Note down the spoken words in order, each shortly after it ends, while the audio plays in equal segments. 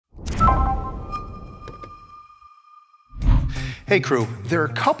Hey crew, there are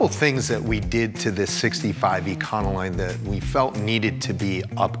a couple things that we did to this 65 Econoline that we felt needed to be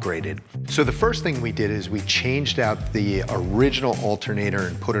upgraded. So the first thing we did is we changed out the original alternator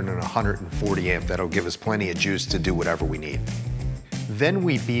and put it in a 140 amp. That'll give us plenty of juice to do whatever we need. Then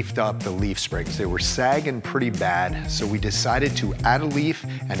we beefed up the leaf springs. They were sagging pretty bad, so we decided to add a leaf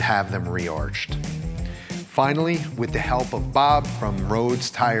and have them re-arched. Finally, with the help of Bob from Rhodes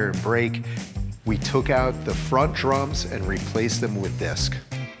Tire and Brake, we took out the front drums and replaced them with disc.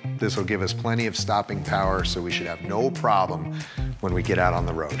 This will give us plenty of stopping power, so we should have no problem when we get out on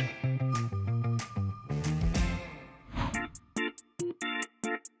the road.